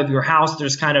drive of your house,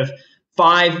 there's kind of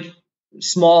 5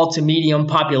 small to medium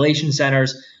population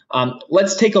centers.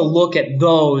 Let's take a look at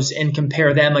those and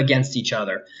compare them against each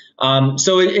other.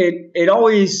 So it can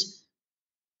always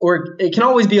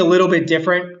be a little bit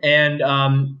different.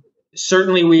 And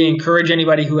certainly we encourage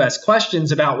anybody who has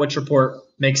questions about which report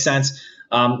makes sense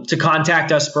to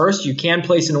contact us first. You can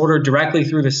place an order directly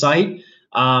through the site,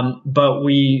 but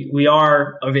we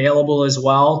are available as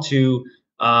well to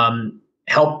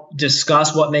help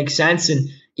discuss what makes sense. And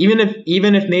even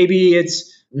if maybe it's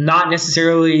not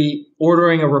necessarily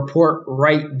ordering a report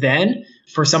right then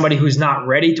for somebody who's not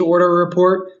ready to order a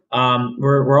report,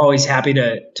 we're always happy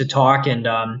to talk and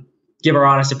give our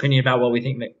honest opinion about what we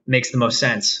think makes the most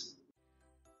sense.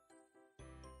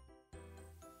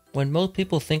 When most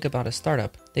people think about a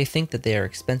startup, they think that they are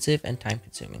expensive and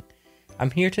time-consuming.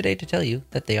 I'm here today to tell you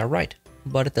that they are right,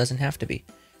 but it doesn't have to be.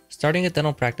 Starting a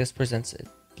dental practice presents a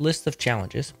list of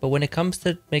challenges, but when it comes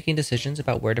to making decisions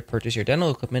about where to purchase your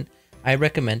dental equipment, I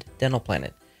recommend Dental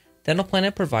Planet. Dental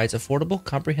Planet provides affordable,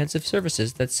 comprehensive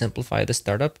services that simplify the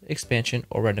startup, expansion,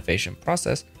 or renovation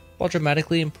process while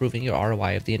dramatically improving your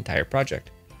ROI of the entire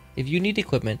project. If you need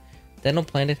equipment, Dental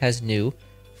Planet has new,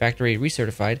 factory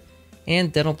recertified,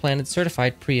 and Dental Planet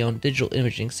certified pre-owned digital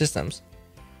imaging systems.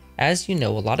 As you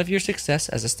know, a lot of your success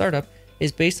as a startup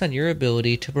is based on your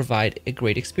ability to provide a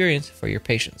great experience for your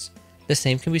patients. The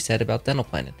same can be said about Dental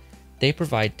Planet. They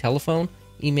provide telephone,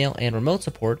 email, and remote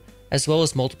support, as well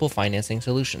as multiple financing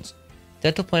solutions.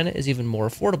 Dental Planet is even more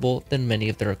affordable than many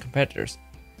of their competitors.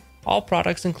 All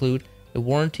products include a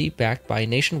warranty backed by a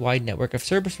nationwide network of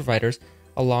service providers,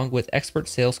 along with expert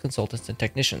sales consultants and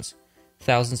technicians.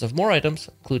 Thousands of more items,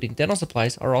 including dental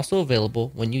supplies, are also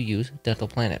available when you use Dental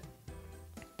Planet.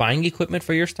 Buying equipment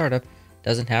for your startup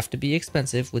doesn't have to be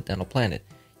expensive with Dental Planet.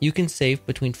 You can save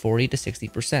between 40 to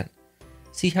 60%.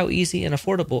 See how easy and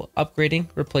affordable upgrading,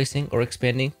 replacing, or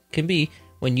expanding can be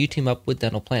when you team up with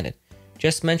Dental Planet.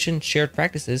 Just mention Shared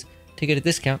Practices to get a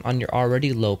discount on your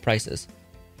already low prices.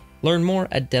 Learn more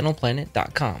at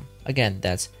dentalplanet.com. Again,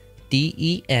 that's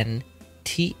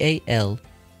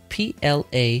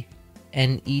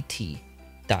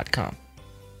dentalplanet.com.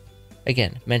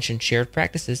 Again, mention Shared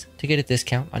Practices to get a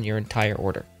discount on your entire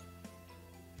order.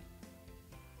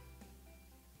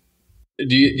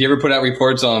 Do you ever put out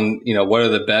reports on, what are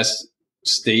the best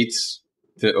states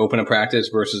to open a practice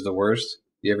versus the worst?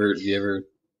 Do you ever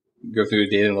go through the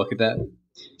data and look at that?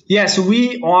 Yeah, so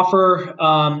we offer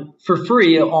for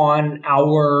free on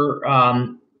our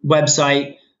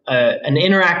website an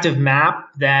interactive map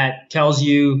that tells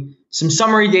you some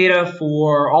summary data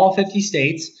for all 50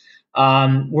 states.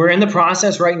 We're in the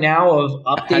process right now of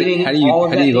updating all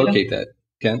of that. How do you locate that,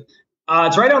 Ken?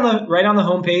 It's right on the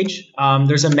homepage.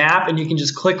 There's a map, and you can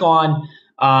just click on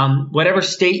whatever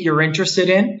state you're interested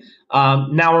in.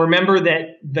 Now, remember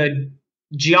that the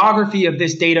geography of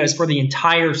this data is for the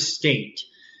entire state.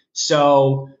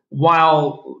 So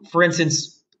while, for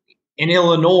instance, in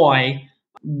Illinois,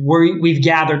 we've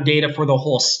gathered data for the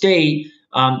whole state,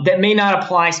 that may not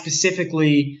apply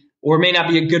specifically or may not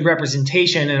be a good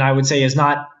representation, and I would say is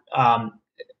not an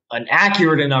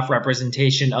accurate enough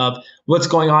representation of what's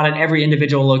going on in every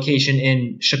individual location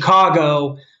in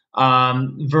Chicago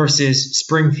versus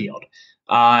Springfield.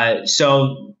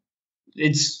 So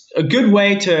it's a good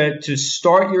way to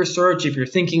start your search if you're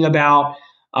thinking about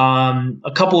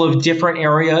a couple of different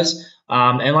areas.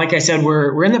 And like I said,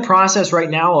 we're in the process right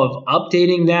now of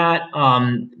updating that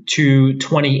to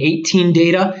 2018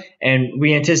 data, and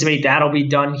we anticipate that'll be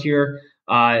done here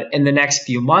in the next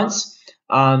few months.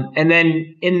 And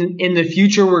then in the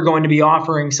future, we're going to be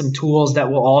offering some tools that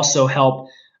will also help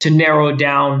to narrow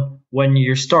down when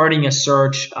you're starting a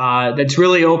search that's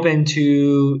really open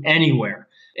to anywhere.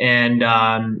 And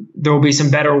there will be some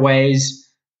better ways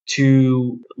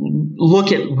to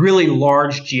look at really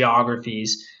large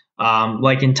geographies,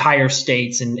 like entire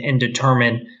states, and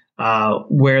determine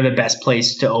where the best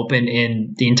place to open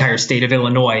in the entire state of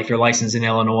Illinois, if you're licensed in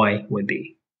Illinois, would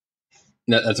be.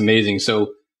 That's amazing.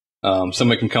 So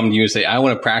someone can come to you and say, I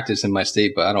want to practice in my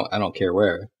state, but I don't care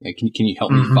where. Can you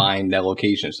help me find that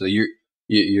location? So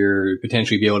you're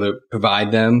potentially be able to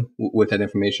provide them with that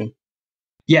information?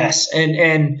 Yes.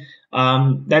 And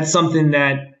that's something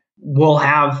that we'll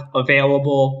have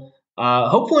available,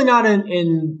 hopefully not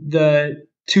in the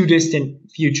too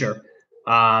distant future.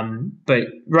 But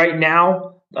right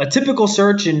now, a typical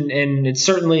search, and it's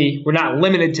certainly, we're not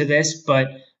limited to this, but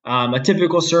A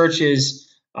typical search is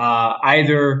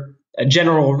either a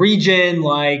general region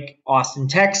like Austin,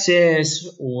 Texas,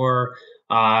 or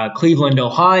Cleveland,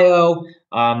 Ohio.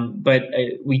 But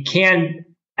we can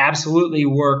absolutely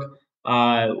work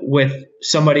with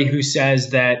somebody who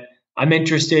says that I'm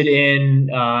interested in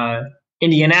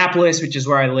Indianapolis, which is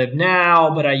where I live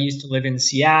now, but I used to live in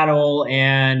Seattle,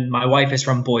 and my wife is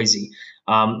from Boise.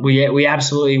 We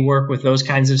absolutely work with those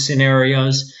kinds of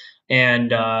scenarios,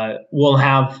 and we'll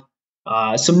have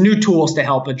some new tools to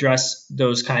help address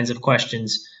those kinds of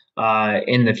questions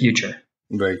in the future.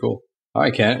 Very cool. All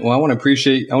right, Kent. Well, I want to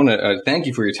thank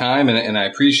you for your time, and I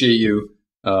appreciate you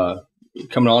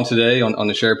coming on today on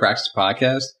the Shared Practice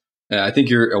podcast. I think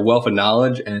you're a wealth of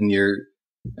knowledge, and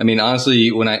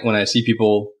honestly, when I see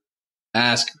people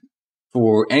ask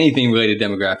for anything related to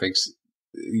demographics,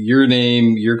 your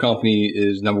name, your company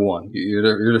is number one.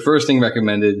 You're the first thing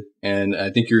recommended, and I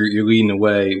think you're leading the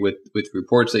way with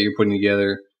reports that you're putting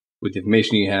together, with the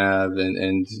information you have,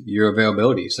 and your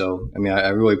availability. So, I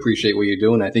really appreciate what you're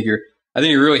doing. I think you're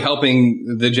really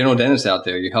helping the general dentists out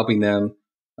there. You're helping them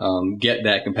get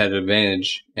that competitive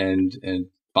advantage and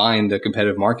find a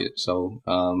competitive market. So,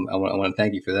 I want to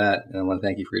thank you for that, and I want to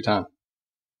thank you for your time.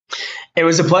 It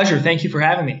was a pleasure. Thank you for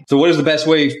having me. So what is the best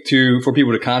way for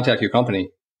people to contact your company?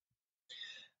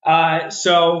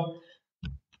 So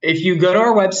if you go to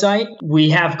our website, we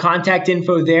have contact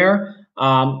info there.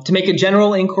 To make a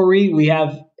general inquiry, we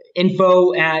have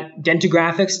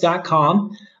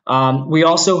info@dentagraphics.com. We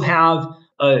also have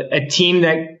a team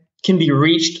that can be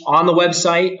reached on the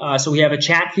website. So we have a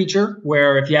chat feature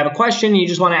where if you have a question and you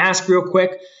just want to ask real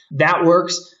quick, that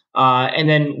works. And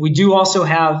then we do also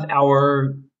have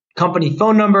our company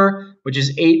phone number, which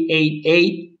is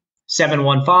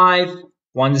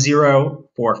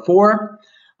 888-715-1044.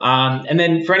 And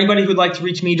then for anybody who'd like to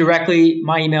reach me directly,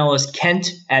 my email is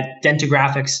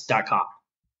kent@dentagraphics.com.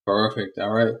 Perfect. All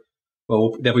right. Well,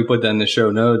 we'll definitely put that in the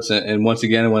show notes. And once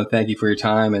again, I want to thank you for your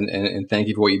time and thank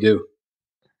you for what you do.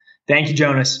 Thank you,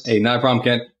 Jonas. Hey, not a problem,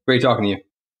 Kent. Great talking to you.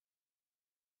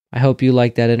 I hope you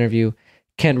liked that interview.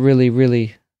 Kent really,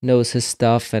 really knows his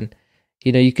stuff, and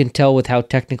you can tell with how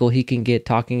technical he can get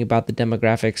talking about the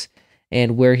demographics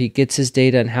and where he gets his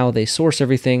data and how they source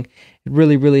everything.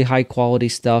 Really, really high quality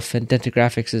stuff. And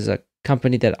Dentalgraphics is a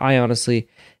company that I honestly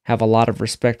have a lot of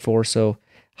respect for. So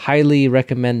highly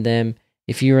recommend them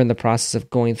if you're in the process of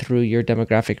going through your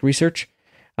demographic research.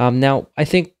 Now, I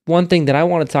think one thing that I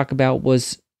want to talk about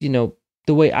was, the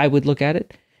way I would look at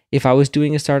it if I was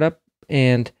doing a startup.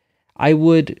 And I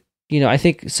would, I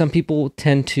think some people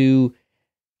tend to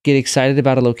get excited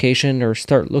about a location or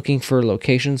start looking for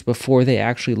locations before they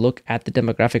actually look at the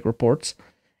demographic reports.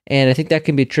 And I think that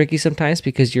can be tricky sometimes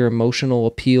because your emotional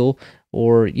appeal,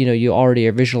 or, you already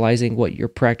are visualizing what your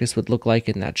practice would look like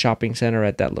in that shopping center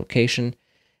at that location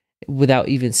without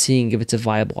even seeing if it's a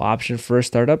viable option for a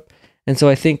startup. And so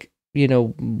I think,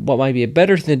 what might be a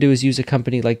better thing to do is use a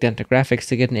company like Dentalgraphics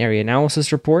to get an area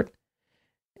analysis report.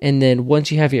 And then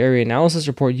once you have your area analysis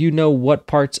report, what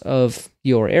parts of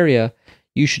your area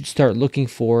you should start looking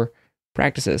for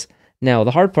practices. Now,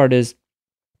 the hard part is,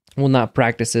 not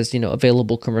practices,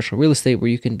 available commercial real estate where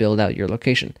you can build out your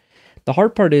location. The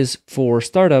hard part is for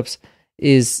startups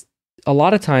is a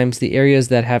lot of times the areas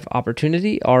that have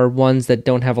opportunity are ones that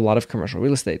don't have a lot of commercial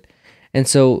real estate. And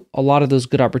so a lot of those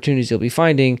good opportunities you'll be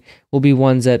finding will be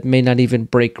ones that may not even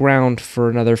break ground for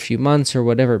another few months or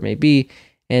whatever it may be.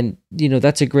 And,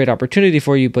 that's a great opportunity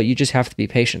for you, but you just have to be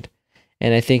patient.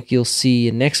 And I think you'll see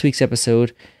in next week's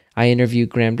episode, I interview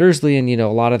Graham Dursley, and, a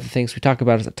lot of the things we talk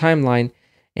about is a timeline,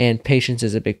 and patience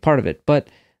is a big part of it. But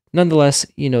nonetheless,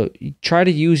 try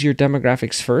to use your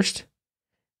demographics first,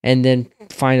 and then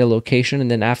find a location. And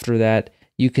then after that,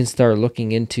 you can start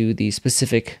looking into the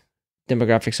specific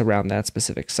demographics around that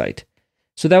specific site.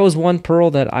 So that was one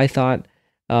pearl that I thought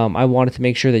I wanted to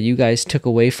make sure that you guys took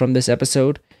away from this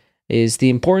episode, is the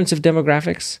importance of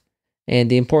demographics. And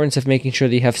the importance of making sure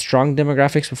that you have strong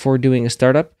demographics before doing a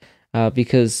startup,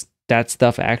 because that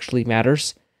stuff actually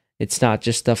matters. It's not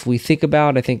just stuff we think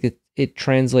about. I think it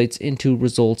translates into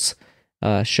results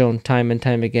shown time and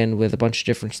time again with a bunch of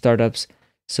different startups.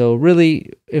 So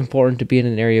really important to be in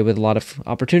an area with a lot of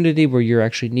opportunity where you're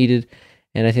actually needed.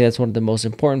 And I think that's one of the most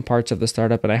important parts of the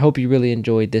startup. And I hope you really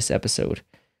enjoyed this episode.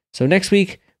 So next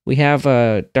week, we have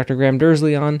Dr. Graham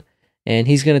Dursley on. And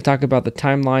he's going to talk about the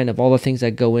timeline of all the things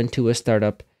that go into a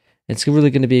startup. It's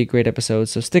really going to be a great episode.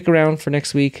 So stick around for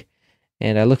next week.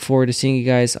 And I look forward to seeing you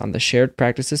guys on the Shared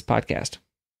Practices podcast.